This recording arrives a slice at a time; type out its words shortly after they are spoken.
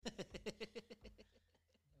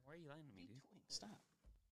Stop.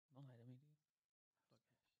 Don't lie to me, dude.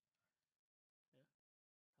 Yeah.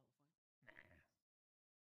 Nah.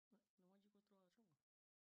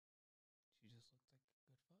 Then why'd you go through all that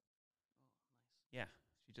trouble?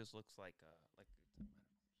 She just looked like a good fuck. Oh,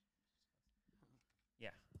 nice. Yeah. She just looks like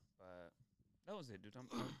yeah. But that was it, dude.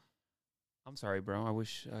 I'm sorry, bro. I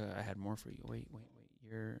wish I had more for you. Wait.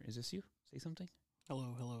 Is this you? Say something.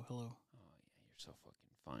 Hello. Oh yeah, you're so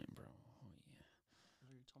fucking fine, bro. Oh yeah.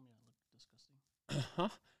 Earlier you told me I looked disgusting. Huh?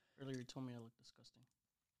 Earlier you told me I looked disgusting.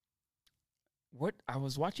 What? I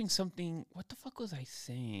was watching something. What the fuck was I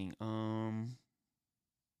saying?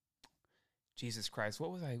 Jesus Christ.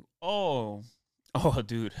 What was I? Oh,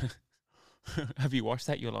 dude. Have you watched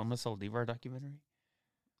that Yolanda Saldivar documentary?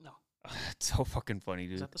 No. It's so fucking funny,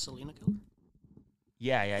 dude. Is that the Selena killer?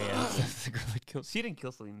 Yeah. That's the girl that killed. She didn't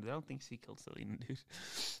kill Selena. I don't think she killed Selena, dude.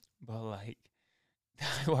 But like,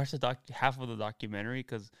 I watched half of the documentary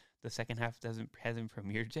because the second half hasn't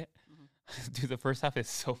premiered yet. Mm-hmm. Dude, the first half is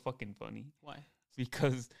so fucking funny Why?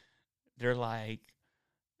 because they're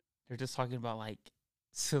just talking about like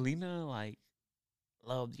Selena like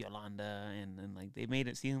loved Yolanda and then like they made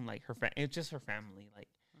it seem like it's just her family like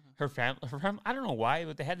her family. I don't know why,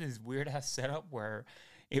 but they had this weird ass setup where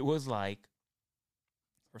it was like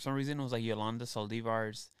for some reason it was like Yolanda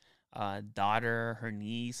Saldivar's daughter, her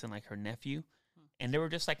niece, and like her nephew, and they were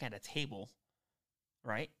just like at a table,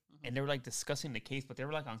 right? And they were like discussing the case, but they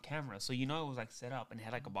were like on camera, so you know it was like set up and it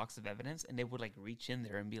had like a box of evidence, and they would like reach in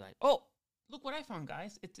there and be like, "Oh, look what I found,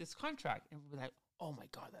 guys! It's contract," and we'd be like, "Oh my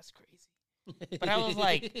god, that's crazy." But I was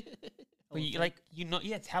like, but yeah,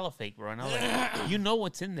 it's hella fake, bro. And I was like, you know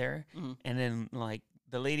what's in there. Mm-hmm. And then like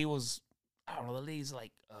the lady was, I don't know, the lady's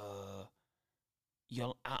like, I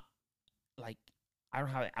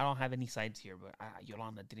don't have any sides here, but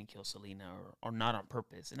Yolanda didn't kill Selena or not on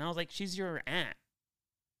purpose. And I was like, she's your aunt.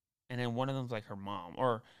 And then one of them's like her mom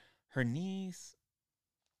or her niece.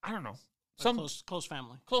 I don't know. Close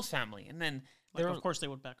family. Close family. And then of course they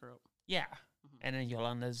would back her up. Yeah. And then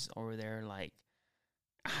Yolanda's over there like,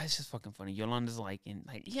 it's just fucking funny. Yolanda's like,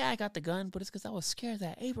 yeah, I got the gun, but it's because I was scared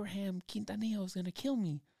that Abraham Quintanilla was gonna kill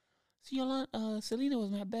me. So Selena was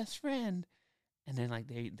my best friend. And then like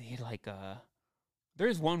they like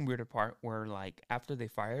there's one weirder part where like after they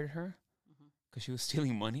fired her because she was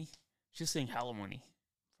stealing money, she was stealing hella money.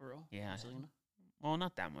 For real? Yeah. Selena? Well,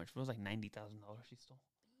 not that much. It was like $90,000 she stole.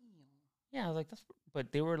 Yeah, I was like,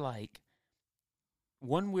 but they were like.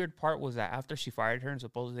 One weird part was that after she fired her and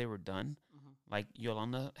supposedly they were done, like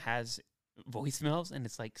Yolanda has voicemails and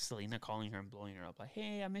it's like Selena calling her and blowing her up. Like,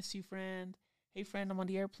 hey, I miss you, friend. Hey, friend, I'm on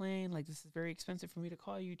the airplane. Like, this is very expensive for me to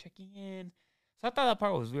call you, checking in. So I thought that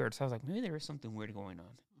part was weird. So I was like, maybe there is something weird going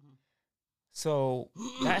on. So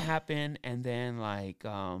that happened. And then like,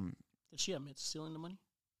 did she admit to stealing the money?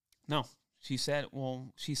 No, she said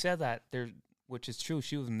that which is true.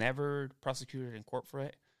 She was never prosecuted in court for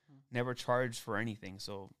it. Never charged for anything,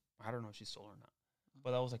 so I don't know if she stole or not.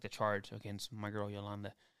 But that was like the charge against my girl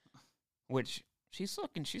Yolanda, which she's still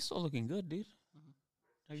looking good, dude.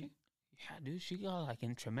 Are you? Yeah, dude, she got like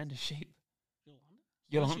in tremendous shape.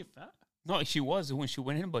 Yolanda? Was she fat? No, she was when she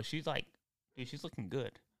went in, but she's like, dude, she's looking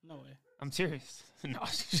good. No way. I'm serious. No,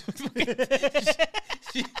 she looks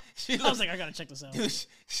I was like, I gotta check this out. Dude,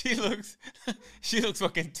 she looks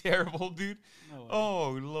fucking terrible, dude. No way.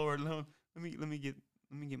 Oh Lord, no.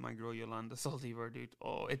 Let me get my girl Yolanda Saldivar, dude.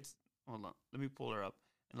 Oh, hold on. Let me pull her up,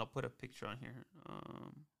 and I'll put a picture on here.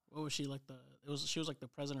 What was she like? She was like the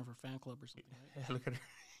president of her fan club or something, right? Look at her.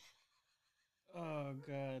 Oh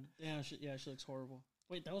god, damn. She looks horrible.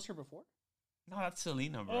 Wait, that was her before? No, that's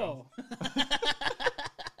Selena, bro. Oh.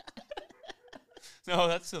 No,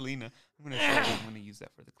 that's Selena. I'm gonna use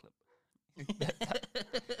that for the clip.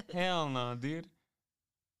 Hell no, dude.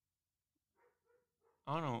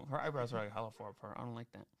 I don't know. Her eyebrows are like hella far apart. I don't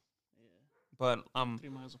like that. Yeah. But 3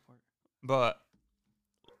 miles apart. But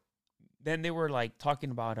then they were like talking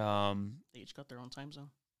about They each got their own time zone.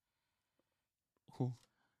 Who?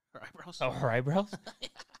 Her eyebrows. Oh, her eyebrows.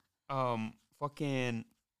 Fucking.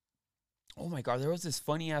 Oh my god, there was this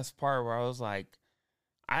funny ass part where I was like,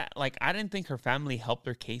 I didn't think her family helped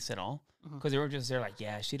her case at all because they were just there like,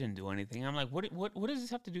 yeah, she didn't do anything. I'm like, what does this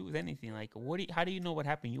have to do with anything? Like, how do you know what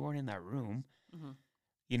happened? You weren't in that room.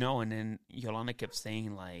 You know, and then Yolanda kept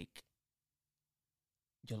saying like,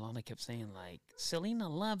 Selena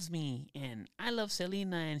loves me and I love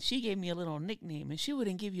Selena and she gave me a little nickname and she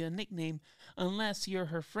wouldn't give you a nickname unless you're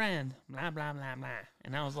her friend, blah, blah, blah, blah.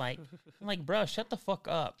 And I was like, bro, shut the fuck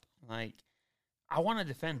up. Like, I want to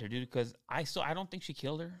defend her, dude, because I don't think she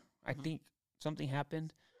killed her. I think something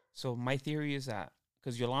happened. So my theory is that,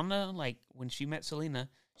 because Yolanda, like, when she met Selena,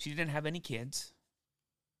 She didn't have any kids.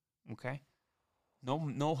 Okay.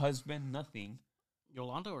 No husband, nothing.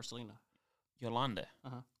 Yolanda or Selena? Yolanda.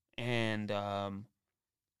 Uh-huh. And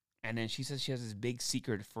then she says she has this big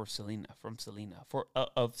secret from Selena,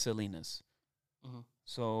 of Selena's. Mm-hmm.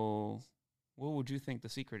 So, what would you think the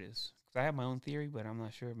secret is? Because I have my own theory, but I'm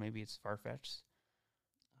not sure. Maybe it's far-fetched.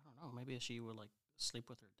 I don't know. Maybe she would, like, sleep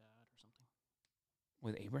with her dad or something.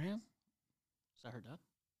 With Abraham? Is that her dad?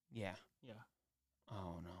 Yeah. Yeah.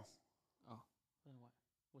 Oh, no. Oh. Then what?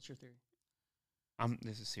 What's your theory?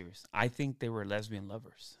 This is serious. I think they were lesbian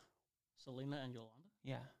lovers. Selena and Yolanda?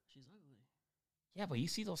 Yeah. She's ugly. Yeah, but you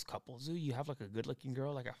see those couples, dude. You have, like, a good-looking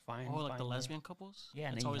girl, like a fine... Oh, like the girl. lesbian couples? Yeah.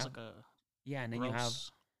 And it's then always have, like a yeah, and then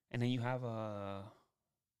gross you have a...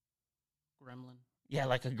 gremlin. Yeah,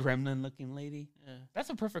 like a gremlin-looking lady. Yeah. That's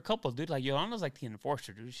a perfect couple, dude. Like, Yolanda's like the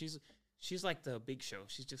enforcer, dude. She's like the Big Show.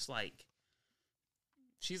 She's just like...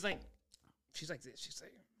 She's like this. She's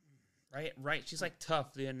like... Right. She's like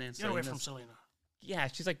tough, dude. And then Get away from Selena. Yeah,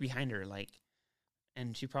 she's like behind her, like...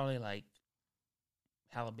 And she probably, like...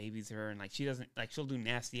 Hella babies her, and like she doesn't... Like, she'll do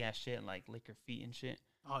nasty ass shit and like lick her feet and shit.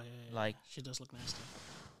 Oh, yeah. Like... She does look nasty.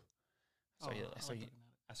 I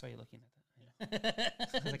saw you looking at that. Yeah.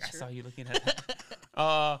 I was like, I saw you looking at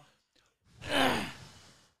that.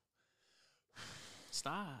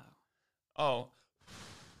 Stop. Oh.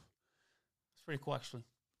 It's pretty cool, actually.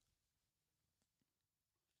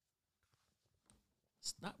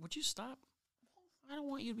 Stop. Would you stop? I don't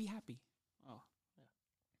want you to be happy. Oh, yeah.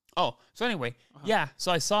 Oh, so anyway, yeah.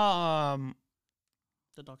 So I saw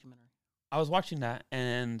the documentary. I was watching that,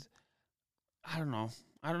 and I don't know.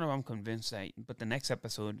 I'm convinced that, but the next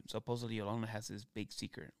episode, supposedly Yolanda has this big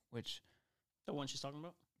secret, which... The one she's talking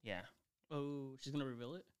about? Yeah. Oh, she's going to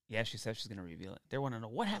reveal it? Yeah, she said she's going to reveal it. They want to know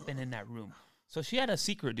what happened in that room. So she had a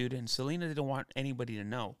secret, dude, and Selena didn't want anybody to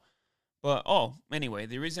know. But, anyway,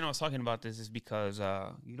 the reason I was talking about this is because,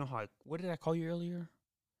 you know how what did I call you earlier?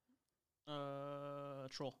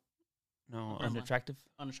 Troll. No, unattractive?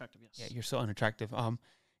 Unattractive, yes. Yeah, you're so unattractive.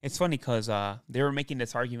 It's funny because they were making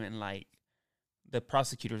this argument, like, the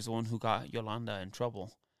prosecutor's the one who got Yolanda in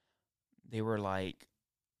trouble. They were like,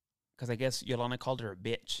 because I guess Yolanda called her a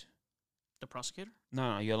bitch. The prosecutor?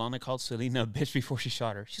 No, Yolanda called Selena a bitch before she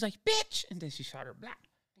shot her. She's like, bitch! And then she shot her. Blah.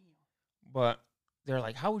 But they're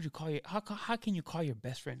like, how can you call your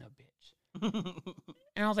best friend a bitch?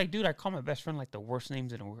 And I was like, dude, I call my best friend like the worst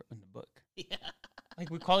names in the book. Yeah. Like,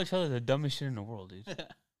 we call each other the dumbest shit in the world, dude.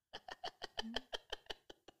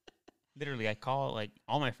 Literally, I call, like,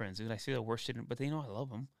 all my friends, dude. I say the worst shit, but they know I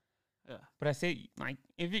love them. Yeah. But I say, like,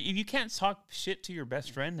 if you can't talk shit to your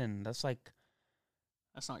best friend, then that's like...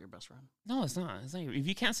 That's not your best friend. No, it's not. It's not. If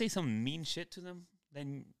you can't say some mean shit to them,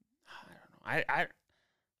 then, I don't know.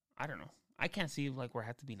 I don't know. I can't see, like, where I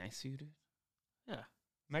have to be nice to you, dude. Yeah.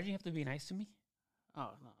 Imagine you have to be nice to me.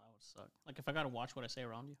 Oh, no, that would suck. Like, if I got to watch what I say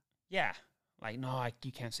around you. Yeah. Like, no,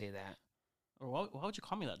 you can't say that. Or why would you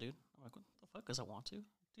call me that, dude? I'm like, what the fuck? Because I want to.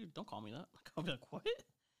 Dude, don't call me that. Like, I'll be like, what?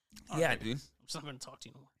 Yeah, right, dude. I'm just not going to talk to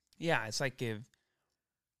you no more. Yeah, it's like if...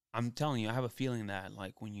 I'm telling you, I have a feeling that,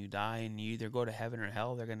 like, when you die and you either go to heaven or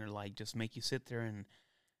hell, they're going to, like, just make you sit there and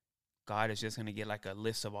God is just going to get, like, a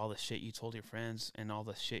list of all the shit you told your friends and all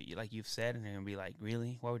the shit you've said, and they're going to be like,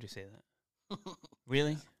 really? Why would you say that?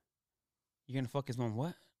 Really? You're going to fuck his mom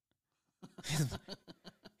what?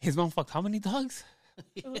 His mom fucked how many dogs?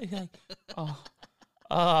 Yeah. Like,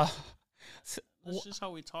 That's just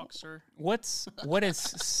how we talk, sir. What is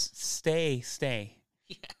stay?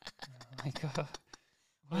 Yeah. Like,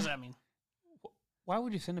 what does that mean? Why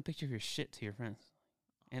would you send a picture of your shit to your friends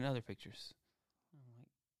and other pictures?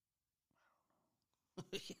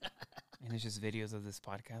 Yeah. And it's just videos of this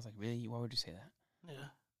podcast. Like, really? Why would you say that? Yeah.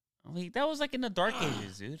 I mean, that was like in the dark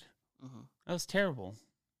ages, dude. Mm-hmm. That was terrible.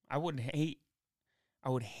 I would hate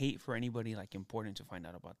for anybody, like, important to find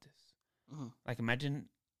out about this. Mm-hmm. Like, imagine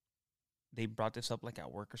they brought this up, like,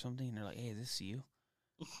 at work or something, and they're like, hey, is this you?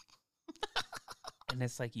 And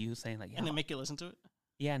it's like you saying, like, yeah. And they make you listen to it?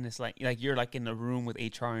 Yeah, and it's like you're, like, in the room with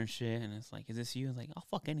HR and shit, and it's like, is this you? It's like, I'll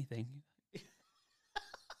fuck anything.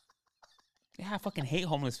 Yeah, I fucking hate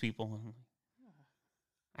homeless people.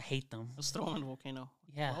 I hate them. Let's throw them in a volcano.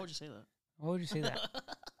 Yeah. Why would you say that? Why would you say that?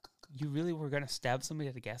 You really were going to stab somebody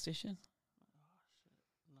at the gas station?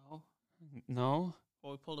 No. No?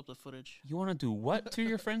 Well, we pulled up the footage. You want to do what to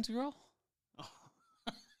your friends, girl? Oh.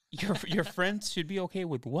 Your friends should be okay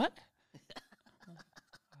with what?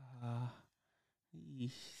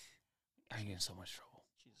 I get in so much trouble.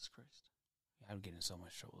 Jesus Christ. Yeah, I would get in so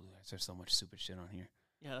much trouble, dude. There's so much stupid shit on here.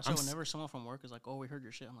 Yeah, that's why whenever someone from work is like, "Oh, we heard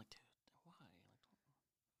your shit," I'm like, "Dude, why? Like,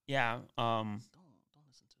 Yeah. don't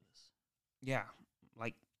listen to this." Yeah,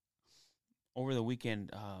 like over the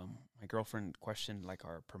weekend, my girlfriend questioned like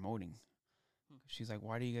our promoting. She's like,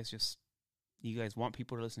 "Why do you guys want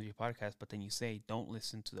people to listen to your podcast, but then you say don't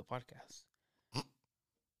listen to the podcast?"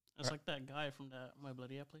 It's like that guy from that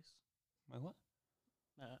Muebleria place. My what?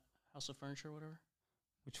 That House of Furniture or whatever.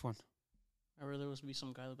 Which one? Remember there was to be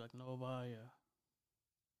some guy that would be like, no, buy.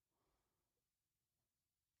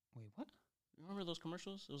 Wait, what? You remember those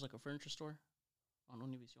commercials? It was like a furniture store on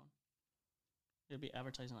Univision. It'd be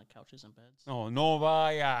advertising like couches and beds. Oh, no,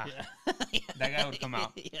 vaya. Yeah. That guy would come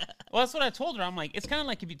out. Yeah. Well, that's what I told her. I'm like, it's kind of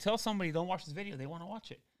like if you tell somebody don't watch this video, they want to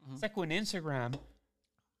watch it. Mm-hmm. It's like when Instagram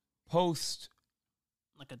posts.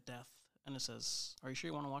 Like a death. And it says, "Are you sure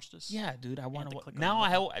you want to watch this?" Yeah, dude, I want to. click Now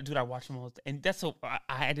on I watch them all, and that's so.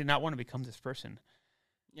 I did not want to become this person.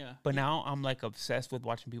 Yeah. But now I'm like obsessed with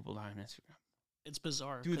watching people die on Instagram. It's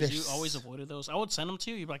bizarre Dude, because you always avoided those. I would send them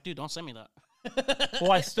to you. You'd be like, "Dude, don't send me that."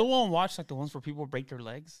 Well, I still won't watch like the ones where people break their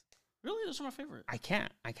legs. Really, those are my favorite. I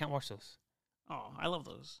can't watch those. Oh, I love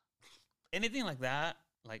those. Anything like that,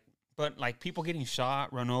 but people getting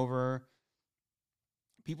shot, run over,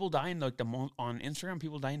 people dying like on Instagram.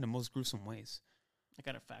 People die in the most gruesome ways. Like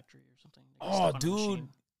at a factory or something. Oh, dude,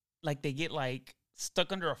 like they get like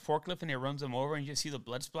stuck under a forklift and it runs them over, and you just see the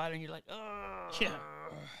blood splatter, and you're like, oh, yeah,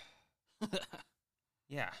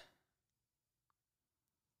 yeah.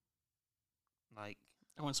 Like,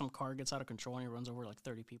 and when some car gets out of control and he runs over like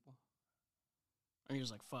 30 people, and you're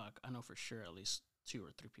just like, fuck, I know for sure at least 2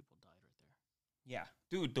 or 3 people died right there. yeah,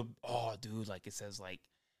 dude, like it says, like,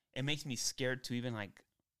 it makes me scared to even like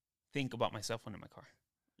think about myself when in my car.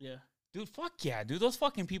 Yeah. Dude, fuck yeah, dude. Those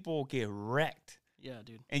fucking people get wrecked. Yeah,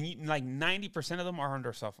 dude. And like 90% of them are on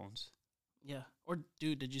their cell phones. Yeah. Or,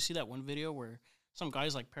 dude, did you see that one video where some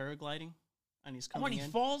guy's like paragliding and he's coming when he in?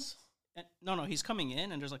 falls? And, no, he's coming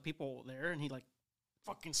in and there's like people there and he like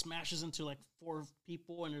fucking smashes into like 4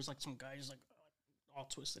 people and there's like some guys like all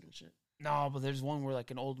twisted and shit. No, but there's one where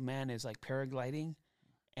like an old man is like paragliding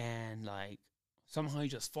and like somehow he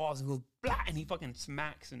just falls and goes blah and he fucking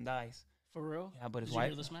smacks and dies. For real? Yeah, but his Did wife. you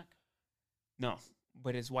hear the smack? No,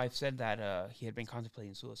 but his wife said that he had been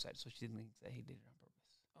contemplating suicide, so she didn't think that he did it on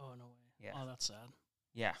purpose. Oh, no way. Yeah. Oh, that's sad.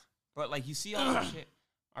 Yeah, but like you see all that shit.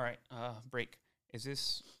 All right, break. Is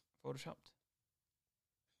this photoshopped?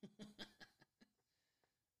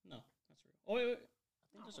 No, that's real. Oh, wait.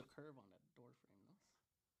 I think there's a curve on that door frame,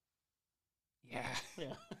 Yeah,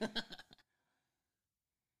 no?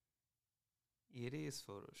 Yeah. it is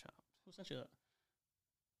photoshopped. Who sent you that?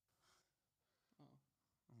 Oh.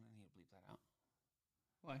 I'm gonna need to bleep that out.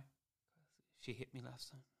 Why? She hit me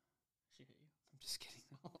last time. She hit you. I'm just kidding.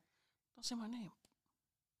 Don't say my name.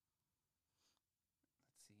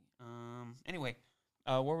 Let's see. Anyway,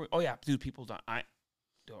 where we? Oh yeah, dude. People die.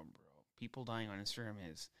 Bro. People dying on Instagram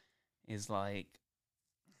is like.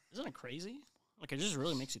 Isn't it crazy? Like, it just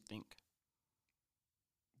really makes you think.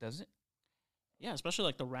 Does it? Yeah, especially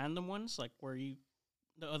like the random ones, like where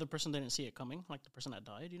the other person didn't see it coming, like the person that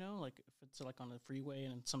died, you know? Like if it's like on the freeway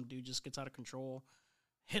and some dude just gets out of control,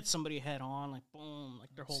 hits somebody head on, like boom, like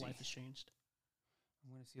their whole life has changed.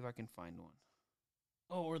 I'm going to see if I can find one.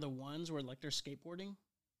 Oh, or the ones where like they're skateboarding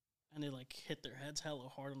and they like hit their heads hella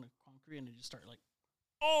hard on the concrete and they just start like,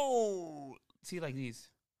 oh! See, like these.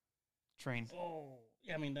 Train. oh.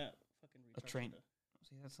 Yeah, I mean, that fucking A retards train. the-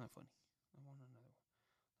 See, that's not funny. I want another one.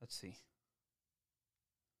 Let's see.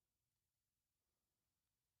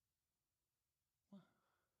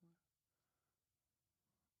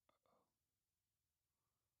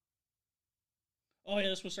 Oh, yeah,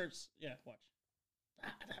 this one starts. Yeah, watch.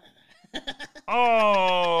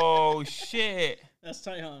 Oh, shit. That's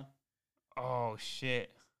tight, huh? Oh,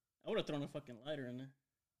 shit. I would have thrown a fucking lighter in there.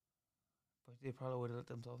 But they probably would have lit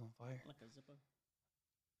themselves on fire. Like a Zippo.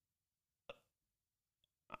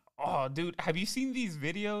 Oh, dude, have you seen these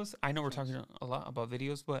videos? I know we're talking a lot about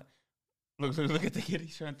videos, but look at the kid.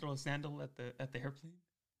 He's trying to throw a sandal at the airplane.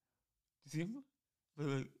 You see him?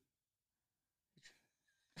 Look.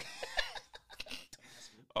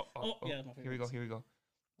 Oh, yeah, my here we go. favorites. Here we go.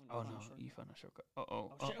 Oh, Oh no, you found a shortcut.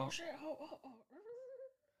 Oh shit. No.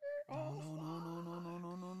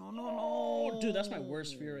 Oh, dude, that's my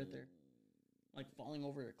worst fear right there. Like falling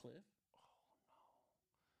over a cliff.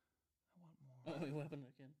 I want more. Oh, wait, what happened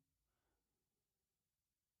again?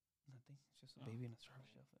 Nothing. It's just a baby in a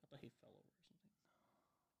starfish outfit. I thought he fell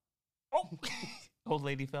over or something. Oh, old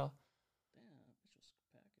lady fell. Damn, bitch was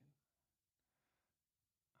packing.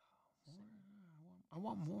 I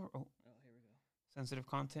want more. Oh, Oh, here we go. sensitive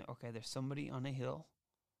content. Okay, there's somebody on a hill.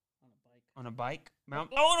 On a bike. On a bike. Mount.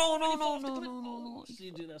 Oh, No.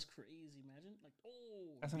 See, dude, that's crazy. Imagine. Like,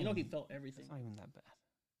 That's you not know, he even- felt everything. It's not even that bad.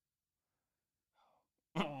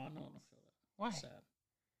 Oh, no, don't feel that. Why? Sad.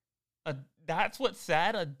 That's what's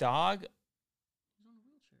sad. A dog. He's on a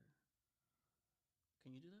wheelchair.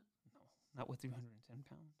 Can you do that? No, not with 310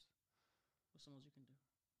 pounds. What's the most you can do?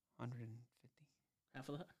 150. Half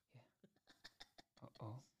of that?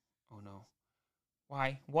 Oh. Oh no.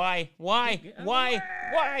 Why? Why? Was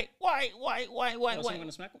someone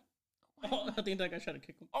gonna smack him? Oh, I think that guy tried to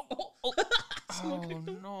kick him. Oh Kicked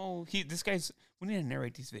him. no. This guy's. We need to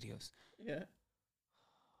narrate these videos. Yeah.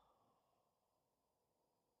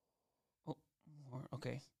 Oh,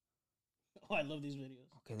 okay. Oh, I love these videos.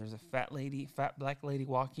 Okay, there's a fat black lady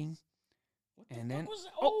walking. What the And fuck then was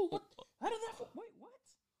that? Oh, what? How did that? Wait, what?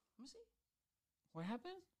 Let me see. What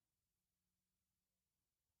happened?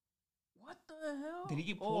 What the hell? Did he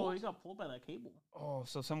get Oh, pulled? he got pulled by that cable. Oh,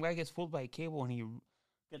 so some guy gets pulled by a cable and he.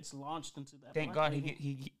 Gets launched into that. Thank God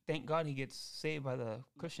thank God he gets saved by the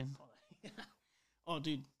cushion. Oh,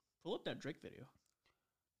 dude, pull up that Drake video.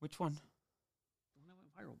 Which one? The one that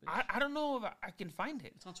went viral, bitch. I don't know if I can find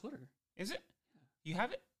it. It's on Twitter. Is it? Yeah. You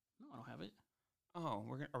have it? No, I don't have it. Oh,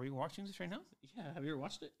 are we watching this right now? Yeah, have you ever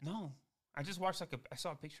watched it? No, I just watched I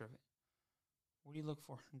saw a picture of it. What do you look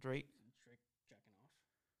for, Drake? Drake jacking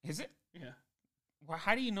off. Is it? Yeah. Well,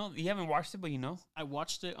 how do you know? You haven't watched it, but you know. I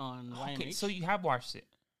watched it on YNH. Okay, so you have watched it.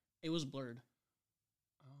 It was blurred.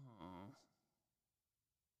 Oh.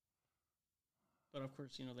 But of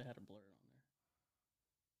course, they had to blur it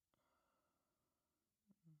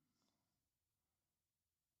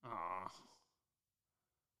on there. Ah.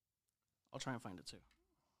 I'll try and find it too.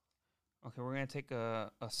 Okay, we're gonna take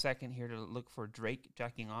a second here to look for Drake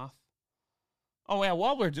jacking off. Oh yeah,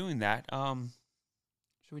 while we're doing that,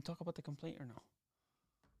 should we talk about the complaint or no?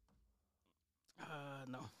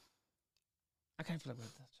 No. I kind of feel like we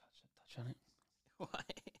have to touch on it. Why?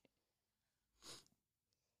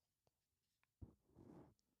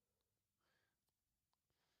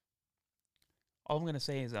 All I'm gonna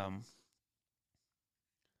say is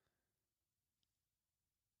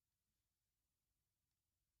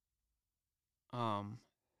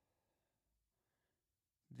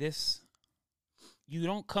this, you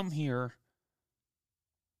don't come here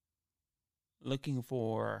looking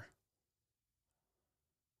for,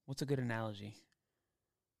 what's a good analogy?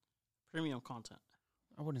 Premium content.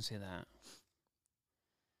 I wouldn't say that.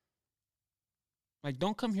 Like,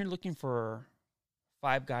 don't come here looking for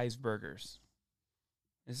Five Guys burgers.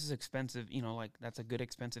 This is expensive, like that's a good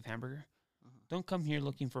expensive hamburger. Uh-huh. Don't come here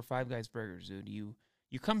looking for Five Guys burgers, dude. You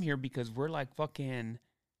come here because we're like fucking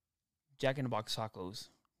Jack in the Box tacos.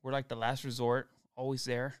 We're like the last resort, always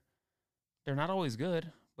there. They're not always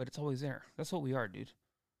good, but it's always there. That's what we are, dude.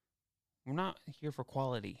 We're not here for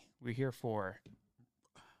quality. We're here for,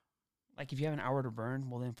 like, if you have an hour to burn,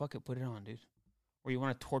 well then fuck it, put it on, dude. Or you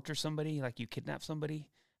want to torture somebody, like you kidnap somebody,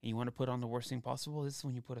 and you want to put on the worst thing possible, this is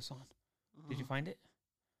when you put us on. Uh-huh. Did you find it?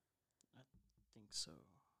 I think so.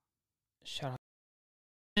 Shout out.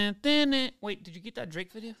 Wait, did you get that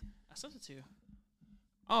Drake video? I sent it to you.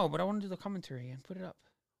 Oh, but I want to do the commentary again. Put it up.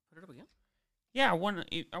 Put it up again? Yeah, I want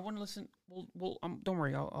to listen. Well, don't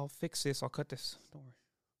worry. I'll fix this. I'll cut this. Don't worry.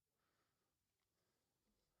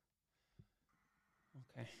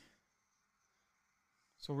 Okay.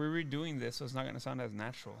 So we're redoing this, so it's not going to sound as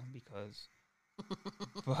natural because,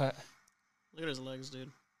 but Look at his legs,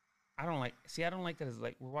 dude. I don't like that it's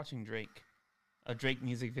like we're watching Drake, a Drake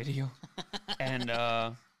music video. And,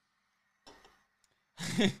 I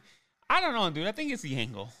don't know, dude. I think it's the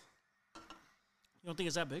angle. You don't think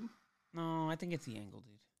it's that big? No, I think it's the angle,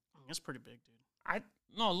 dude. It's pretty big, dude.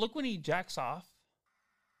 No, look when he jacks off.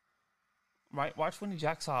 Right? Watch when he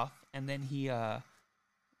jacks off, and then he,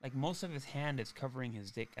 like, most of his hand is covering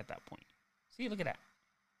his dick at that point. See, look at that.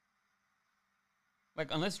 Like,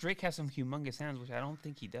 unless Drake has some humongous hands, which I don't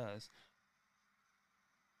think he does.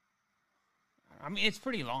 I mean, it's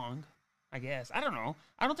pretty long, I guess. I don't know.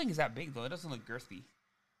 I don't think it's that big, though. It doesn't look girthy.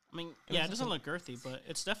 I mean, yeah, it doesn't look girthy, but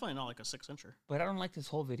it's definitely not like a 6-incher. But I don't like this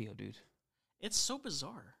whole video, dude. It's so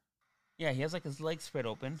bizarre. Yeah, he has, like, his legs spread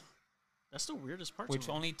open. That's the weirdest part. Which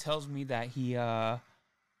only tells me that he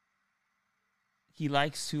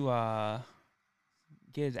likes to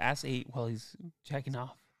get his ass ate while he's jacking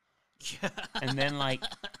off. Yeah. And then, like,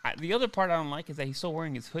 the other part I don't like is that he's still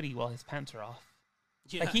wearing his hoodie while his pants are off.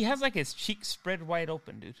 Yeah. Like, he has, like, his cheeks spread wide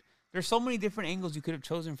open, dude. There's so many different angles you could have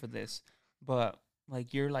chosen for this. But,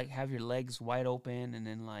 like, you're, like, have your legs wide open. And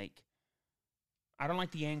then, like, I don't like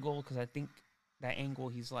the angle because I think that angle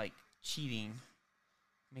he's, like, cheating.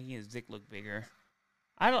 Making his dick look bigger.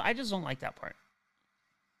 I just don't like that part.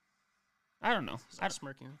 I don't know. He's like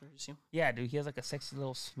smirking right there. You see him? Yeah, dude. He has like a sexy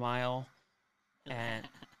little smile. And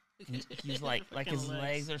He's like Fucking his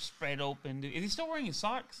legs are spread open. Dude. Is he still wearing his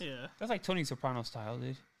socks? Yeah. That's like Tony Soprano style,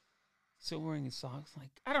 dude. Still wearing his socks.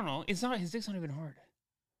 Like, I don't know. It's not, his dick's not even hard.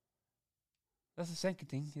 That's the second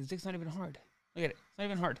thing. His dick's not even hard. Look at it. It's not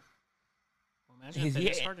even hard. Well, imagine if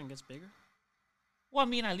it is hard and gets bigger. Well, I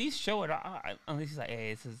mean, at least show it. Unless he's like,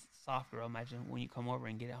 hey, this is soft, girl. Imagine when you come over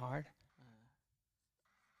and get it hard.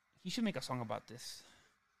 He should make a song about this.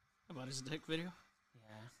 About his dick video?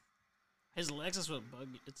 Yeah. His legs is what bug.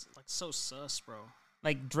 It's like so sus, bro.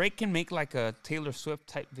 Like Drake can make like a Taylor Swift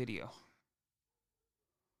type video.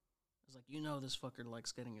 It's like, you know, this fucker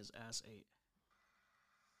likes getting his ass ate.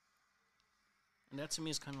 And that to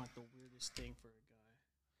me is kind of like the weirdest thing for a guy.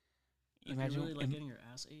 Like, Imagine you really like getting your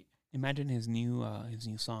ass ate? Imagine his new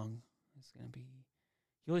song. It's gonna be.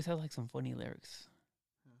 He always has like some funny lyrics.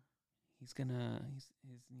 His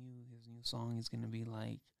new song is gonna be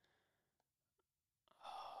like.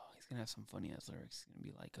 Oh, he's gonna have some funny ass lyrics. It's gonna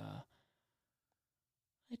be like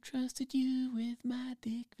I trusted you with my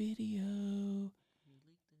dick video,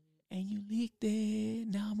 and you leaked it.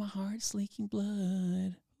 Now my heart's leaking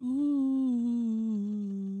blood. Ooh,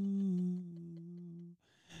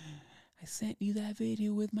 I sent you that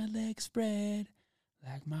video with my legs spread,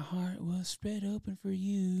 like my heart was spread open for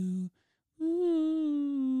you.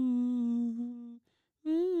 Ooh,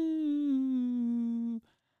 ooh.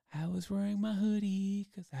 I was wearing my hoodie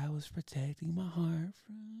 'cause I was protecting my heart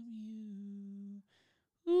from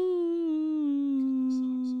you. Ooh,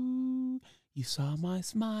 you saw my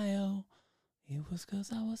smile. It was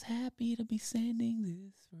 'cause I was happy to be sending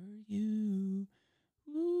this for you.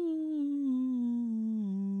 Ooh,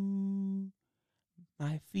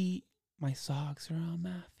 my socks are on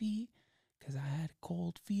my feet 'cause I had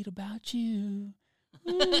cold feet about you.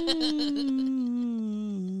 Ooh,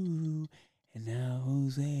 and now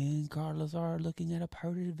Jose and Carlos are looking at a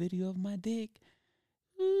parted video of my dick.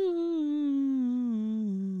 Ooh,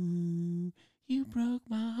 you broke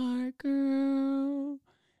my heart, girl.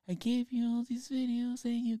 I gave you all these videos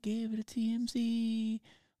and you gave it to TMZ.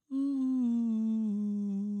 Ooh,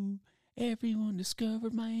 everyone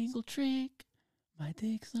discovered my angle trick. My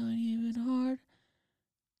dick's not even hard.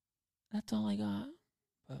 That's all I got.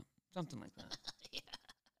 But something like that. Yeah.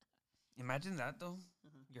 Imagine that though.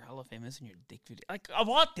 You're hella famous in your dick video. Like, of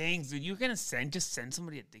all things, dude, you're gonna send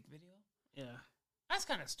somebody a dick video? Yeah. That's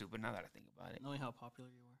kind of stupid now that I think about it. Knowing how popular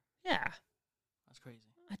you were. Yeah. That's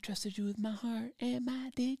crazy. I trusted you with my heart and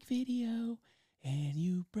my dick video, and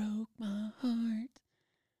you broke my heart.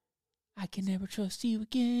 I can never trust you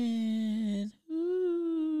again. Ooh.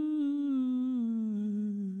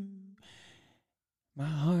 My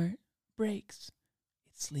heart breaks.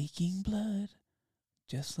 It's leaking blood,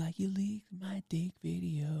 just like you leaked my dick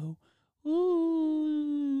video. Ooh.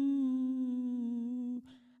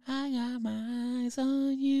 I got my eyes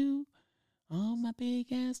on you, on my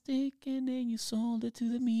big ass dick, and then you sold it to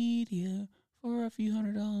the media for a few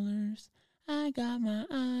 $100. I got my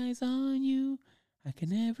eyes on you. I can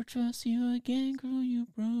never trust you again, girl. You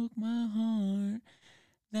broke my heart.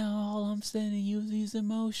 Now all I'm sending you is these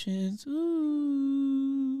emotions.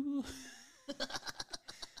 Ooh.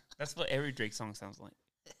 That's what every Drake song sounds like.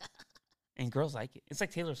 And girls like it. It's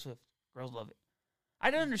like Taylor Swift. Girls love it.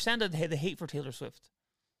 I don't understand the hate for Taylor Swift.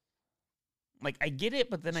 Like, I get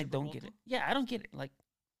it, but then I don't get it. Yeah, I don't get it. Like,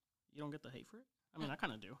 you don't get the hate for it? I mean, I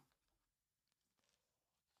kind of do.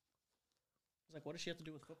 It's like, what does she have to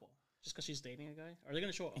do with football? Just because she's dating a guy? Are they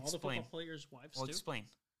going to show all the football players' wives too? Explain.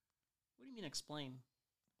 What do you mean explain?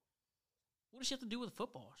 What does she have to do with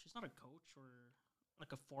football? She's not a coach or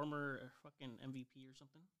like a former fucking MVP or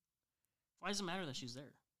something. Why does it matter that she's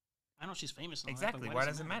there? I know she's famous now. Exactly. Why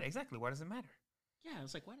does it matter? Exactly. Why does it matter? Yeah,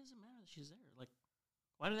 it's like, why does it matter that she's there? Like,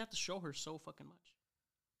 why do they have to show her so fucking much?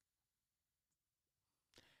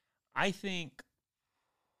 I think,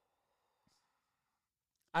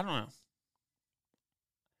 I don't know.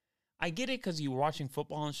 I get it because you were watching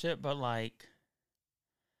football and shit, but like,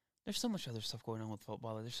 there's so much other stuff going on with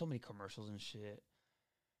football. Like, there's so many commercials and shit.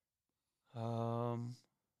 I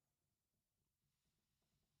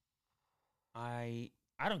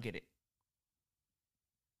don't get it.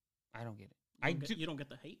 I don't get it. You don't get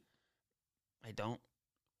the hate? I don't.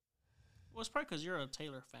 Well, it's probably because you're a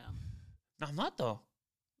Taylor fan. No, I'm not though.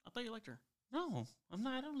 I thought you liked her. No, I'm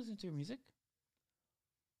not. I don't listen to her music.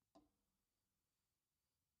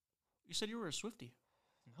 You said you were a Swiftie.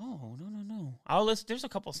 No. I'll listen. There's a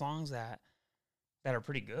couple songs that are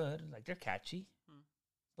pretty good. Like, they're catchy.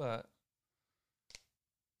 But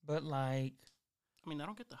like, I mean, I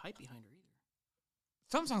don't get the hype behind her either.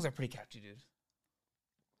 Some songs are pretty catchy, dude.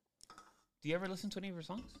 Do you ever listen to any of her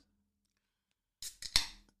songs?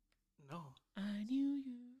 No. I knew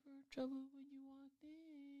you were trouble when you walked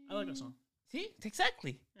in. I like that song. See,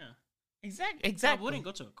 exactly. Yeah. Exactly. I wouldn't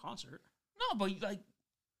go to a concert. No, but like,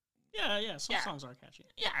 yeah. Some songs are catchy.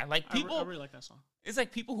 yeah, like people. I really like that song. It's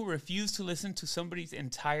like people who refuse to listen to somebody's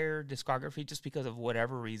entire discography just because of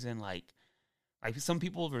whatever reason. Like some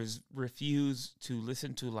people refuse to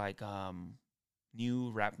listen to like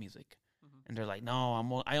new rap music, and they're like,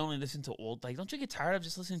 no, I only listen to old. Like, don't you get tired of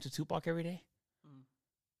just listening to Tupac every day?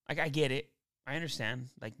 Like, I get it. I understand.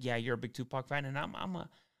 Like, yeah, you're a big Tupac fan, and I'm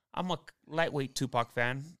a lightweight Tupac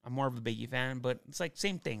fan. I'm more of a Biggie fan, but it's like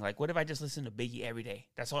same thing. Like, what if I just listen to Biggie every day?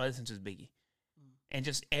 That's all I listen to is Biggie. And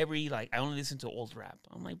just I only listen to old rap.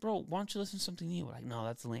 I'm like, bro, why don't you listen to something new? Like, no,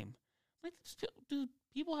 that's lame. Like, dude,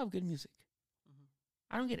 people have good music.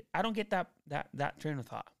 I don't get it. I don't get that train of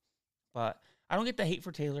thought. But I don't get the hate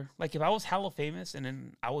for Taylor. Like, if I was hella famous and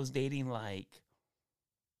then I was dating, like,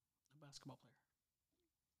 A basketball player.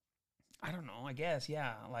 I don't know, I guess,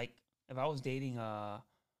 yeah. Like, if I was dating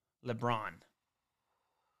LeBron,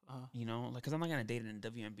 you know, like, because I'm not going to date a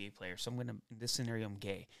WNBA player. So in this scenario, I'm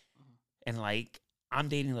gay. And, like, I'm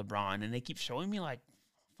dating LeBron, and they keep showing me, like,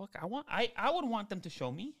 fuck, I would want them to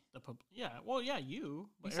show me. You.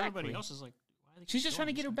 But Exactly. everybody else is like, why are they She's just trying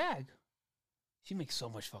to get her back. bag. She makes so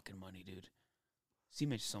much fucking money, dude. She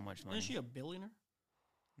makes so much money. Isn't she a billionaire?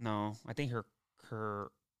 No, I think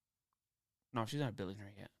her. No, she's not a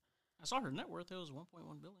billionaire yet. I saw her net worth. It was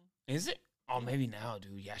 1.1 billion. Is it? Oh, Yeah. maybe now,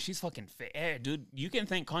 dude. Yeah, she's fucking fit. Hey, dude, you can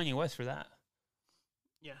thank Kanye West for that.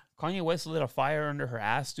 Yeah. Kanye West lit a fire under her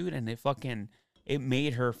ass, dude, and it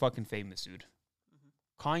made her fucking famous, dude.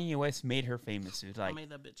 Kanye West made her famous, dude. Like, I made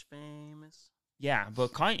that bitch famous. yeah,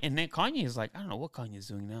 but Kanye is like, I don't know what Kanye's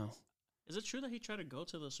doing now. Is it true that he tried to go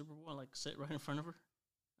to the Super Bowl and like sit right in front of her,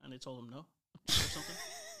 and they told him no or something?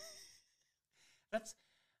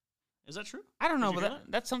 Is that true? I don't know, Did you but hear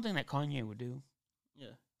that? that's something that Kanye would do.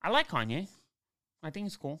 Yeah. I like Kanye. I think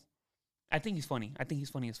he's cool. I think he's funny. I think he's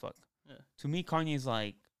funny as fuck. Yeah. To me, Kanye's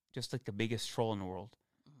like just like the biggest troll in the world.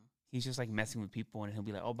 He's just like messing with people, and he'll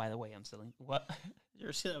be like, "Oh, by the way, I'm selling what." You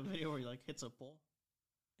ever see that video where he like hits a pole?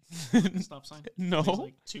 Stop sign. No. He's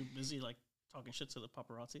like too busy like talking shit to the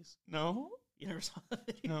paparazzis. No. You never saw that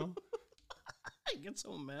video? No. I get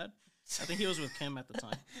so mad. I think he was with Kim at the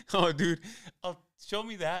time. Oh, dude, show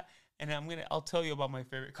me that, and I'll tell you about my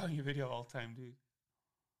favorite Kanye video of all time, dude.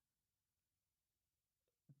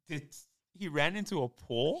 He ran into a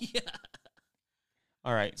pole? Yeah.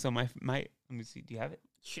 All right, so my let me see. Do you have it?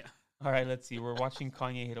 Yeah. All right, let's see. We're watching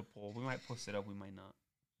Kanye hit a pole. We might post it up. We might not.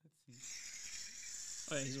 Let's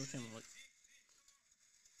see. Oh yeah, he's with him.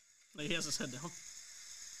 Like he has his head down.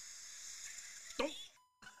 Don't.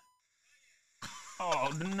 Oh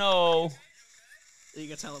no! You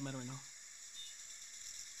can tell it better now.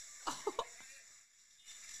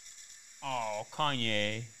 Oh,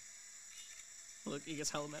 Kanye. Look, he gets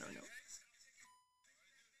hella mad right now.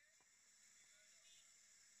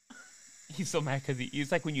 He's so mad because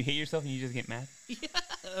he's like when you hate yourself and you just get mad. Yeah,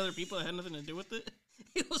 other people that had nothing to do with it.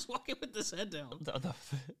 He was walking with his head down.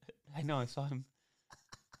 I know, I saw him.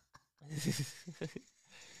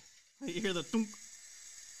 You hear the thunk.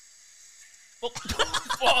 Oh,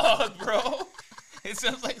 fuck, bro. It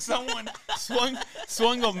sounds like someone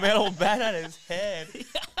swung a metal bat at his head.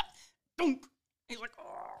 Yeah. Thunk. He's like,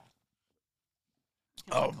 oh.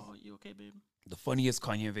 Oh, you okay, babe? The funniest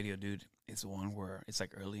Kanye video, dude, is the one where it's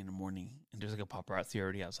like early in the morning and there's like a paparazzi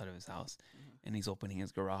already outside of his house, and he's opening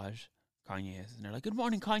his garage. Kanye is, and they're like, "Good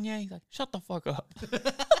morning, Kanye." He's like, "Shut the fuck up."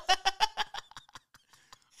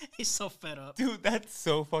 He's so fed up. Dude, that's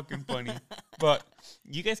so fucking funny. But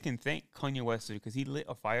you guys can thank Kanye West, dude, because he lit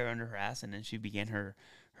a fire under her ass, and then she began her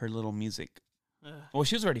little music. Well,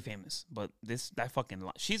 she was already famous, but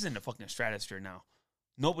she's in the fucking stratosphere now.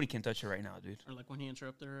 Nobody can touch her right now, dude. Or like when he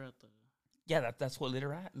interrupted her at the... Yeah, that's what lit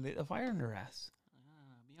a fire under her ass.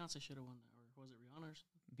 Beyonce should have won that. Or was it Rihanna or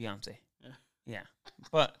something? Beyonce. Yeah. Yeah.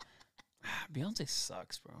 But Beyonce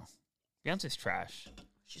sucks, bro. Beyonce's trash.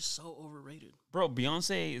 She's so overrated. Bro,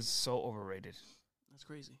 Beyonce is so overrated. That's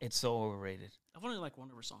crazy. It's so overrated. I've only liked one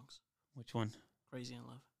of her songs. Which one? Crazy in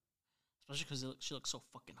Love. Especially because she looks so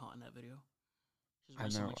fucking hot in that video. She's I've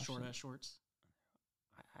wearing some never like watched short ass shorts.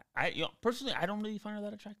 Personally, I don't really find her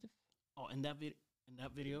that attractive. Oh, in that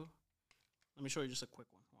video, let me show you just a quick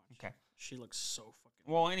one. Watch. Okay. She looks so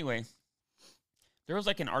fucking Well, anyway, there was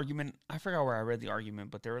like an argument. I forgot where I read the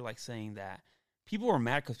argument, but they were like saying that people were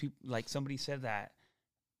mad because somebody said that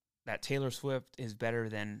Taylor Swift is better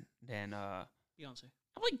than Beyonce.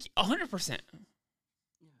 I'm like 100%.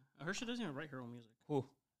 Yeah, I heard she doesn't even write her own music. Who?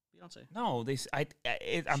 Beyonce. No, I'm She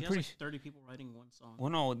has pretty. like 30 people writing one song.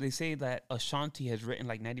 Well, no, they say that Ashanti has written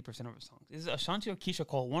like 90% of her songs. Is it Ashanti or Keisha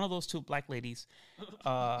Cole? One of those two black ladies.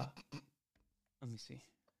 Let me see.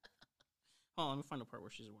 Oh, let me find the part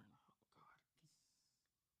where she's wearing.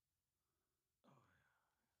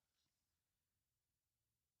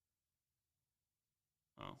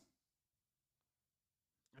 Oh,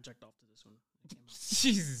 I checked off to this one. It came out.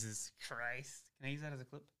 Jesus Christ! Can I use that as a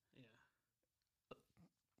clip?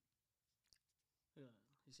 Yeah.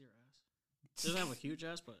 You see her ass? She doesn't have a huge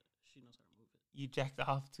ass, but she knows how to move it. You jacked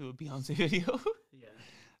off to a Beyonce video. Yeah.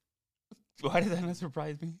 Why does that not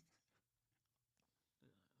surprise me?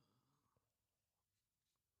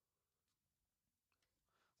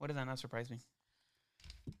 Why does that not surprise me?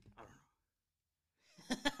 I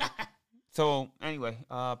don't know. So anyway,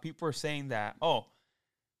 people were saying that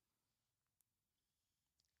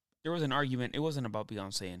there was an argument. It wasn't about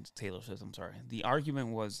Beyonce and Taylor Swift. I'm sorry. The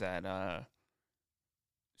argument was that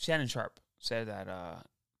Shannon Sharp said that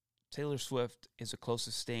Taylor Swift is the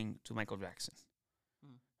closest thing to Michael Jackson.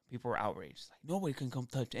 People were outraged. Like, nobody can come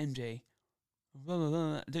touch MJ. Blah, blah,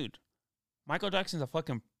 blah. Dude, Michael Jackson's a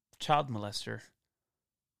fucking child molester.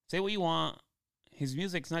 Say what you want. His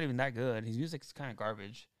music's not even that good. His music's kind of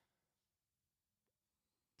garbage.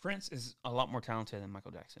 Prince is a lot more talented than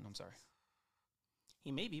Michael Jackson. I'm sorry.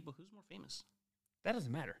 He may be, but who's more famous? That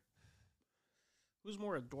doesn't matter. Who's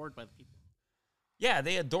more adored by the people? Yeah,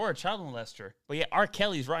 they adore a child molester. But yeah, R.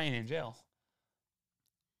 Kelly's rotting in jail.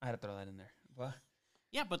 I had to throw that in there. What?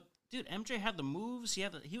 Yeah, but dude, MJ had the moves.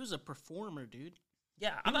 He was a performer, dude.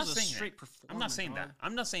 Yeah, I'm not saying straight performer. I'm not saying that.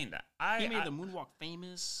 I'm not saying that. He made the moonwalk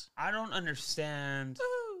famous. I don't understand.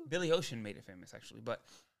 Billy Ocean made it famous, actually, but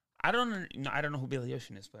I don't know who Billy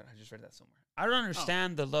Ocean is, but I just read that somewhere. I don't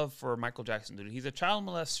understand the love for Michael Jackson, dude. He's a child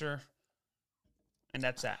molester, and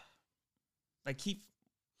that's that. Like he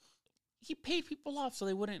paid people off so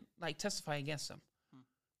they wouldn't like testify against him.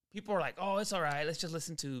 People are like, "Oh, it's all right. Let's just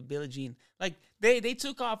listen to Billie Jean." Like they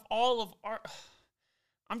took off all of our.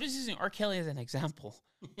 I'm just using R. Kelly as an example,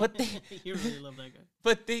 but they you really love that guy.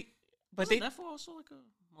 But they that fool also like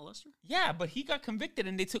a molester. Yeah, but he got convicted,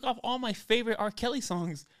 and they took off all my favorite R. Kelly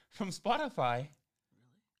songs from Spotify. Really?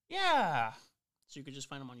 Yeah. So you could just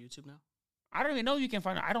find them on YouTube now. I don't even know if you can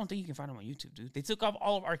find them. I don't think you can find them on YouTube, dude. They took off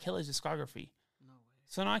all of R. Kelly's discography. No way.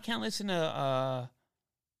 So now I can't listen to.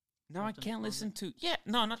 Now I can't listen to. Yeah,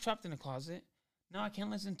 no, not Trapped in a Closet. Now I can't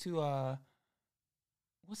listen to.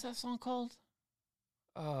 What's that song called?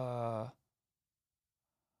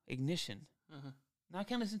 Ignition. Now I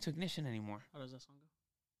can't listen to Ignition anymore. How does that song go?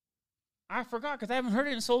 I forgot because I haven't heard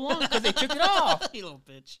it in so long because they took it off. You little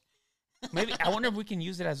bitch. Maybe I wonder if we can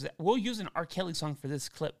use it as we'll use an R. Kelly song for this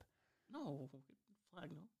clip. No,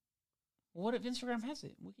 flag no. What if Instagram has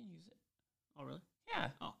it? We can use it. Oh really? Yeah.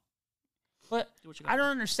 Oh, but I don't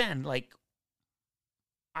understand. Like,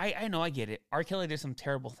 I know I get it. R. Kelly did some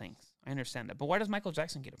terrible things. I understand that, but why does Michael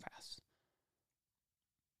Jackson get a pass?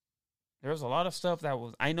 There was a lot of stuff that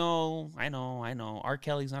was. I know. R.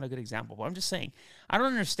 Kelly's not a good example, but I'm just saying I don't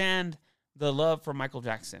understand the love for Michael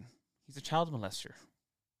Jackson. He's a child molester.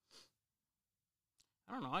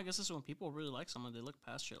 I don't know. I guess this is when people really like someone, they look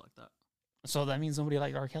past shit like that. So that means nobody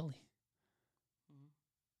liked R. Kelly.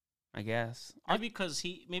 I guess. Maybe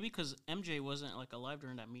because MJ wasn't like alive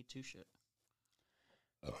during that Me Too shit.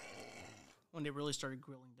 When they really started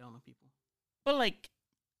grilling down on people. But like,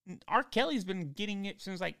 R. Kelly's been getting it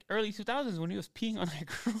since like early 2000s when he was peeing on that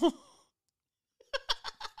girl.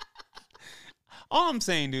 All I'm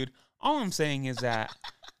saying, dude. All I'm saying is that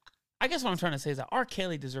I guess what I'm trying to say is that R.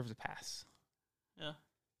 Kelly deserves a pass. Yeah.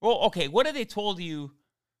 Well, okay. What did they told you?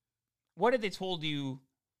 What did they told you?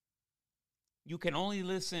 You can only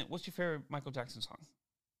listen. What's your favorite Michael Jackson song?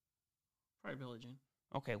 Probably Billie Jean.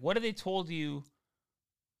 Okay. What did they told you?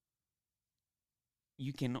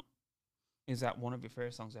 You can. Is that one of your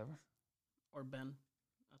favorite songs ever? Or Ben.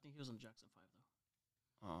 I think he was in Jackson 5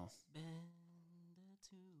 though. Oh. Ben, the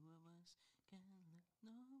two of us can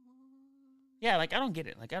no more. Yeah, like I don't get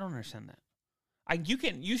it. Like I don't understand that.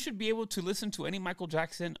 You should be able to listen to any Michael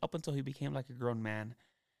Jackson up until he became like a grown man,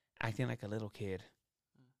 acting like a little kid.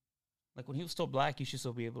 Like when he was still black, you should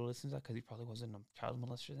still be able to listen to that because he probably wasn't a child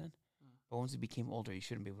molester then. But once he became older, you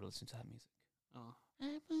shouldn't be able to listen to that music. Oh.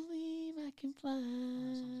 I believe I can fly.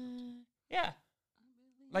 Yeah.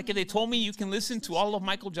 Like if they told me you can listen to all of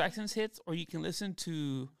Michael Jackson's hits or you can listen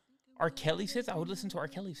to R. Kelly's hits, I would listen to R.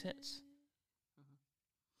 Kelly's hits.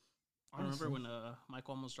 I remember when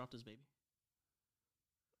Michael almost dropped his baby.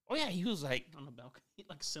 Oh yeah, he was like on the balcony,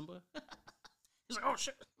 like Simba. He's like, oh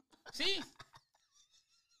shit. See?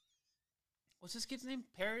 What's this kid's name?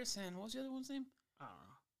 Paris and what was the other one's name? I don't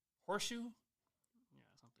know. Horseshoe? Yeah,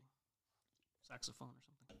 something. Saxophone or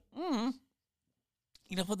something. Mm.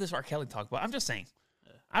 You know what this R. Kelly talk about? I'm just saying.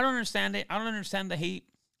 Yeah. I don't understand it. I don't understand the hate.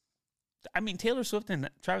 I mean, Taylor Swift and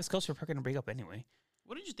Travis Kelce are going to break up anyway.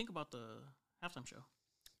 What did you think about the halftime show?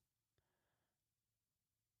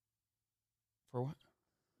 For what?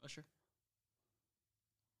 Usher.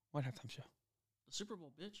 What halftime show? The Super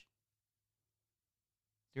Bowl, bitch.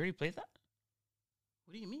 They already played that?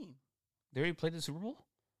 What do you mean? They already played the Super Bowl?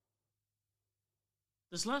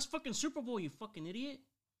 This last fucking Super Bowl, you fucking idiot.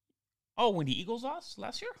 Oh, when the Eagles lost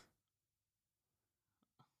last year?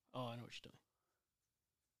 Oh, I know what you're doing.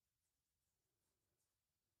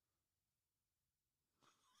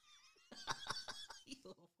 You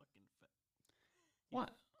little fucking fat.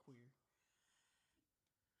 What? Queer.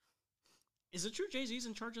 Is it true Jay-Z's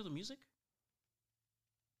in charge of the music?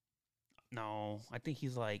 No, I think he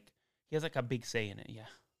has like a big say in it. Yeah.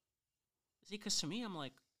 See, because to me, I'm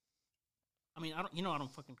like, I mean, I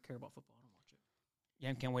don't fucking care about football. I don't watch it.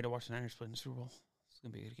 Yeah, I can't wait to watch the Niners play in the Super Bowl. It's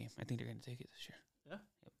gonna be a good game. I think they're gonna take it this year. Yeah.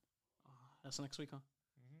 Yep. That's next week, huh?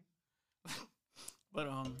 But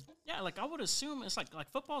yeah, like I would assume it's like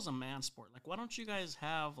football's a man sport. Like, why don't you guys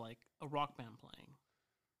have like a rock band playing?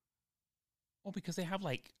 Well, because they have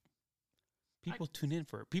like people tune in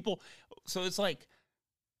for it. People, so it's like.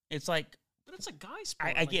 But it's a guy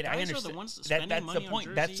sport. I get it. I guys understand. Are the ones that spending That's money the point.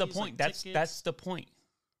 on That's the jerseys, point. like That's tickets. the point.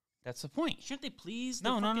 That's the point. Shouldn't they please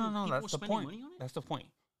the No. people That's the spending point. money on it? That's the point.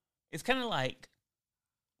 It's kind of like,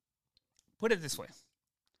 put it this way.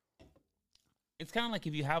 It's kind of like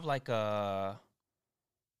if you have like an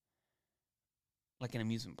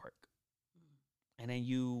amusement park, and then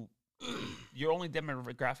your only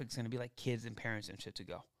demographic is going to be like kids and parents and shit to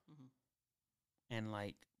go, and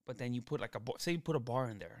like, but then you put like say you put a bar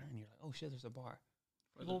in there, and you're like, oh shit, there's a bar.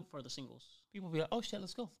 For the singles. People be like, oh shit,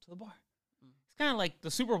 let's go to the bar. It's kind of like the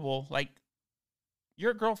Super Bowl. Like,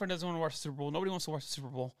 your girlfriend doesn't want to watch the Super Bowl. Nobody wants to watch the Super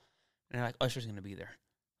Bowl. And they're like, Usher's going to be there.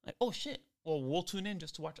 Like, oh shit. Well, we'll tune in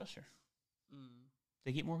just to watch Usher.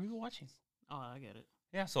 They get more people watching. Oh, I get it.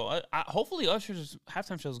 Yeah, so hopefully Usher's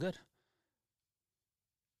halftime show is good.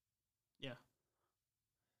 Yeah.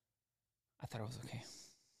 I thought it was okay.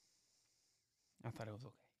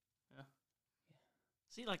 Yeah.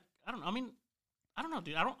 See, like, I don't know. I mean, I don't know,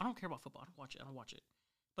 dude. I don't care about football. I don't watch it.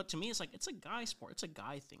 But to me, it's like, it's a guy sport. It's a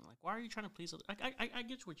guy thing. Like, why are you trying to please other? Like, I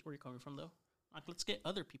get where you're coming from, though. Like, let's get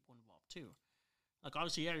other people involved too. Like,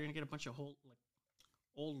 obviously, yeah, you're gonna get a bunch of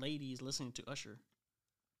old ladies listening to Usher.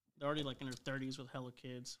 They're already like in their 30s with hella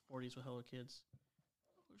kids, 40s with hella kids.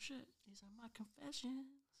 Oh shit, these are my confessions.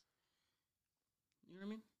 You know what I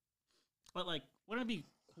mean? But like, wouldn't it be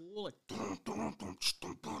cool, like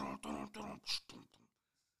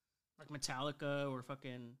Metallica or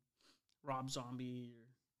fucking Rob Zombie or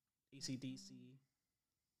AC/DC?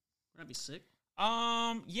 Wouldn't that be sick?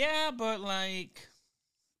 Yeah, but like,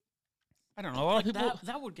 I don't know. A lot of people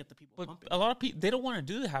that would get the people but pumping. a lot of people, they don't want to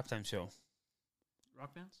do the halftime show.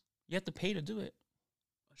 Rock bands? You have to pay to do it.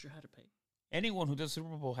 Usher had to pay. Anyone who does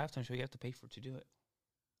Super Bowl halftime show, you have to pay to do it.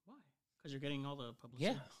 Why? Because you're getting all the publicity.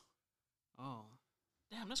 Yeah. Oh,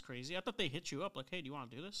 damn, that's crazy. I thought they hit you up like, hey, do you want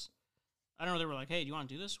to do this? I don't know. They were like, hey, do you want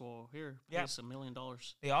to do this? Well, here, pay us $1 million.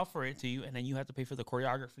 They offer it to you, and then you have to pay for the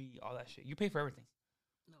choreography, all that shit. You pay for everything.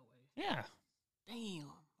 No way. Yeah. Damn.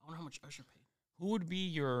 I wonder how much Usher paid. Who would be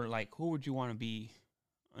who would you want to be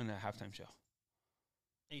in a halftime show?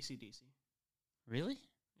 AC/DC. Really?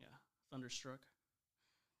 Yeah. Thunderstruck.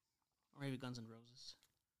 Or maybe Guns N' Roses.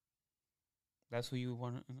 That's who you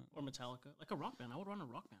want? Or Metallica. Like a rock band. I would run a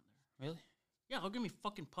rock band there. Really? Yeah, I'll get me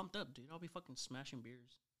fucking pumped up, dude. I'll be fucking smashing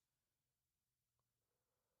beers.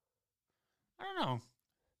 I don't know.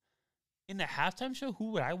 In the halftime show,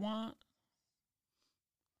 who would I want?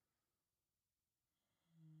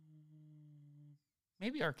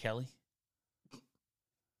 Maybe R. Kelly.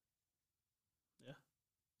 Yeah.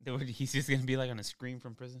 He's just going to be like on a screen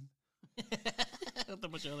from prison. With a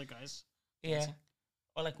bunch of other guys. Yeah.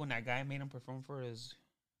 Or like when that guy made him perform for his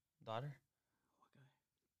daughter. What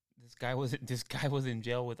guy? This guy was in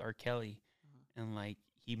jail with R. Kelly, and like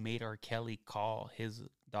he made R. Kelly call his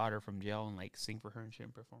daughter from jail and like sing for her and shit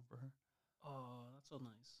and perform for her. Oh, that's so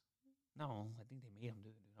nice. No, I think they made him do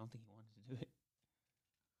it. Dude. I don't think he wanted to do it.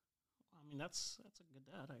 I mean, that's a good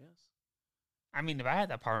dad, I guess. I mean, if I had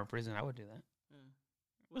that power in prison, I would do that. Yeah.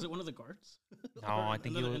 Was it one of the guards? No, I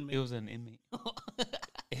think it was an inmate.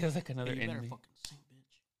 It was like another hey, you better inmate. fucking sing,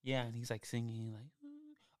 bitch. Yeah, and he's like singing like,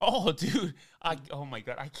 oh, dude, oh my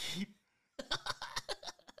god, I keep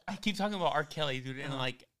talking about R. Kelly, dude, and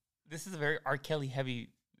like this is a very R. Kelly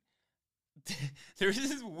heavy. There's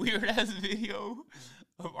this weird ass video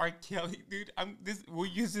of R. Kelly, dude. We'll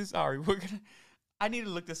use this. All right, I need to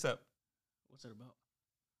look this up. What's it about?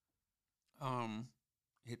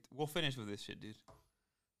 We'll finish with this shit, dude.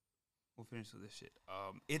 We'll finish with this shit.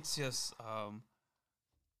 It's just let's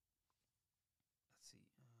see.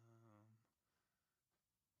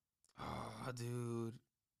 Oh, dude.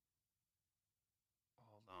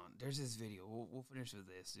 Hold on. There's this video. We'll finish with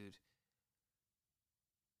this, dude.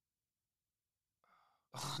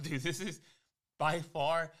 Oh, dude, this is by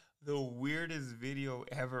far the weirdest video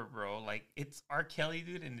ever, bro. Like, it's R. Kelly,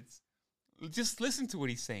 dude, and it's just listen to what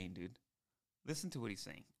he's saying, dude. Listen to what he's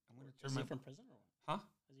saying. I'm gonna turn Is he from prison or what? Huh?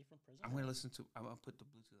 Is he from prison? I'm gonna listen to. I'm gonna put the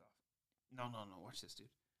Bluetooth off. No. Watch this, dude.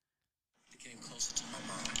 Became closer to my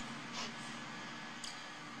mom.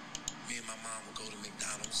 Me and my mom would go to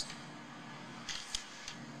McDonald's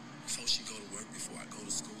before she go to work, before I go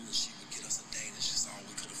to school, and she would get us a Danish. It's all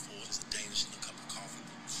we could afford is a Danish and a cup of coffee.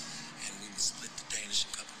 And we would split the Danish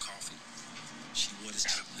and cup of coffee. She wore this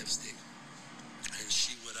cheap lipstick. And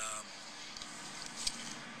she would put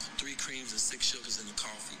 3 creams and 6 sugars in the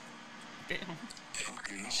coffee. Damn.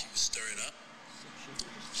 And she would stir it up.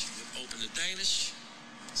 She would open the Danish,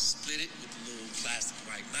 split it with a little plastic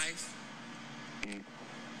white knife.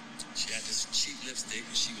 She had this cheap lipstick,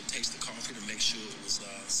 and she would taste the coffee to make sure it was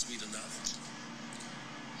sweet enough.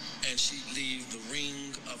 And she'd leave the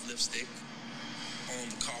ring of lipstick on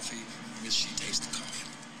the coffee which she tasted the coffee.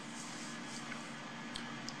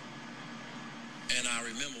 And I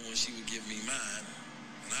remember when she would give me mine,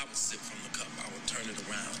 and I would sip from the cup, I would turn it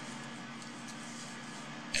around,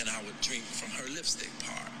 and I would drink from her lipstick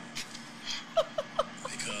part.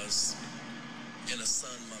 Because in a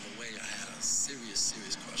son-mother way, I had a serious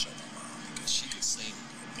crush on my mom because she could sing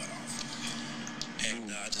her butt off.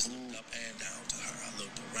 And I just looked up and down to her. I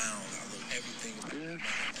looked around. I looked everything about my mom.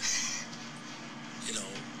 You know, I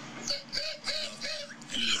loved her.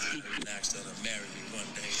 And I asked her to marry me one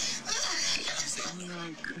day. She said no.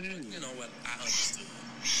 But you know what? I understood.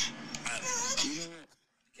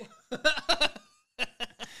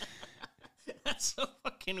 That's so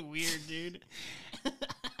fucking weird, dude.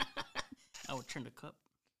 I would turn the cup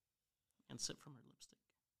and sip from her lipstick.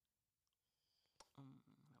 My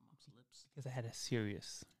mom's lips. Because I had a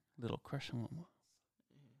serious little crush on my mom.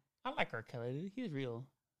 I like R. Kelly, dude. He's real.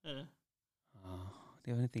 Do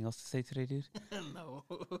you have anything else to say today, dude? No.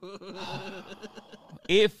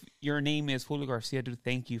 If your name is Julio Garcia, dude,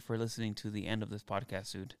 thank you for listening to the end of this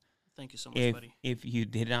podcast, dude. Thank you so much, buddy. If you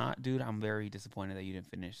did not, dude, I'm very disappointed that you didn't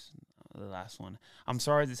finish the last one. I'm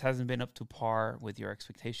sorry this hasn't been up to par with your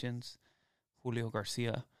expectations, Julio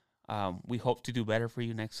Garcia. We hope to do better for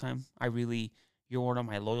you next time. You're one of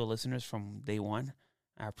my loyal listeners from day one.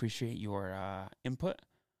 I appreciate your input.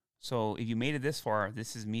 So if you made it this far,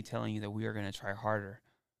 this is me telling you that we are going to try harder,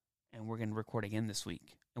 and we're going to record again this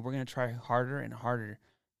week. And we're going to try harder and harder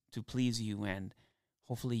to please you, and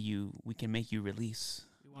hopefully we can make you release.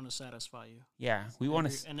 We want to satisfy you. Yeah, we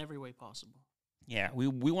want to in every way possible. Yeah, we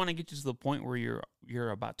want to get you to the point where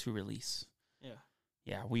you're about to release. Yeah.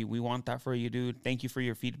 Yeah, we want that for you, dude. Thank you for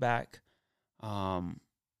your feedback.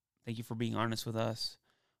 Thank you for being honest with us.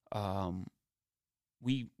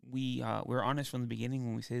 We're honest from the beginning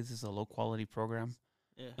when we say this is a low quality program.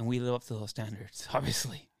 Yeah. And we live up to those standards,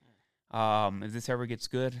 obviously. If this ever gets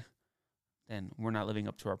good, then we're not living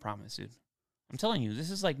up to our promise, dude. I'm telling you, this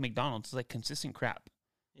is like McDonald's. It's like consistent crap.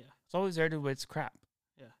 Yeah. It's always there, dude, but it's crap.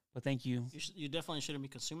 Yeah. But thank you. You definitely shouldn't be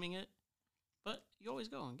consuming it, but you always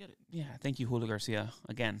go and get it. Yeah, thank you, Julio Garcia.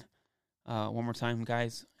 Again, one more time,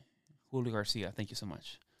 guys. Julio Garcia, thank you so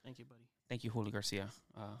much. Thank you, buddy. Thank you, Julio Garcia.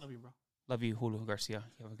 Love you, bro. Love you, Julio Garcia.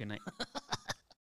 You have a good night.